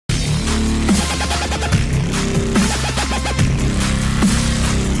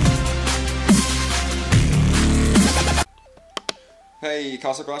Hey,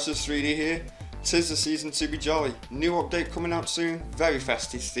 Castle Crashers 3D here. 'Tis the season to be jolly. New update coming out soon, very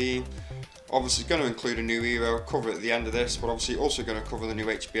festive theme. Obviously going to include a new hero, cover it at the end of this, but obviously also going to cover the new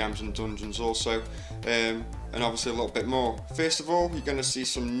HBMs and dungeons also, and obviously a little bit more. First of all, you're going to see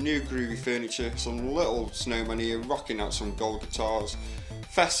some new groovy furniture, some little snowmen here rocking out some gold guitars.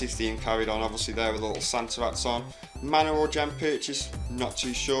 Festive theme carried on, obviously there with the little Santa hats on. Mana or gem purchase, not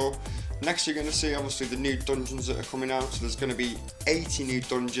too sure. Next you're going to see obviously the new dungeons that are coming out. So there's going to be 80 new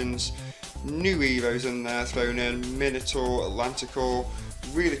dungeons, new heroes in there thrown in, Minotaur, Atlanticore.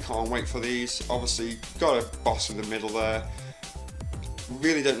 Really can't wait for these. Obviously got a boss in the middle there.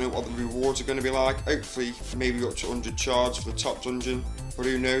 Really don't know what the rewards are going to be like. Hopefully maybe up to 100 charge for the top dungeon, but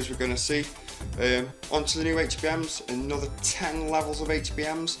who knows, we're going to see. On to the new HBMs, another 10 levels of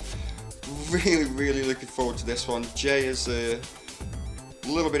HBMs. Really looking forward to this one. Jay is a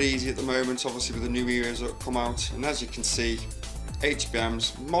little bit easy at the moment, obviously with the new heroes that have come out, and as you can see,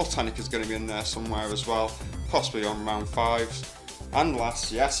 HBMs, Moltanic is going to be in there somewhere as well, possibly on round 5. And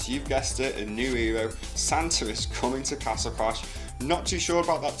last, yes, you've guessed it, a new hero, Santa is coming to Castle Crash. Not too sure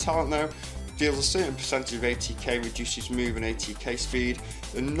about that talent though. Deals a certain percentage of ATK, reduces move and ATK speed.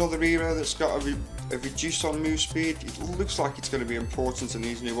 Another hero that's got a reduce on move speed. It looks like it's going to be important in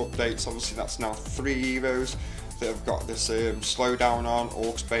these new updates. Obviously that's now 3 heroes that have got this slowdown on,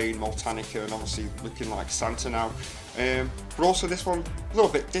 Orcsbane, Moltanica, and obviously looking like Santa now. But also this one, a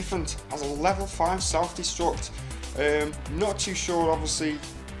little bit different, has a level 5 self-destruct. Not too sure obviously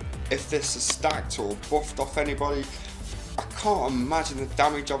if this is stacked or buffed off anybody. I can't imagine the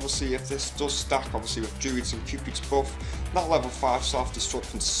damage obviously if this does stack, obviously with Druids and Cupid's buff. That level 5 self-destruct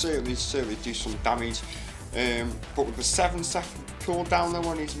can certainly do some damage. But with the 7-second cooldown though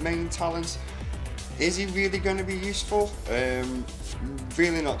on his main talent, is he really going to be useful?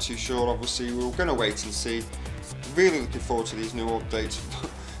 Really not too sure obviously, we're going to wait and see. Really looking forward to these new updates.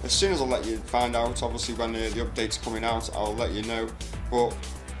 As soon as I'll let you find out, obviously when the update's coming out, I'll let you know. But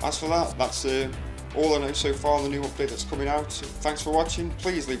as for that, that's all I know so far on the new update that's coming out. Thanks for watching,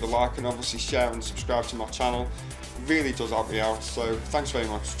 please leave a like and obviously share and subscribe to my channel. It really does help me out, so thanks very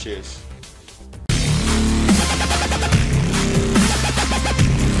much, cheers.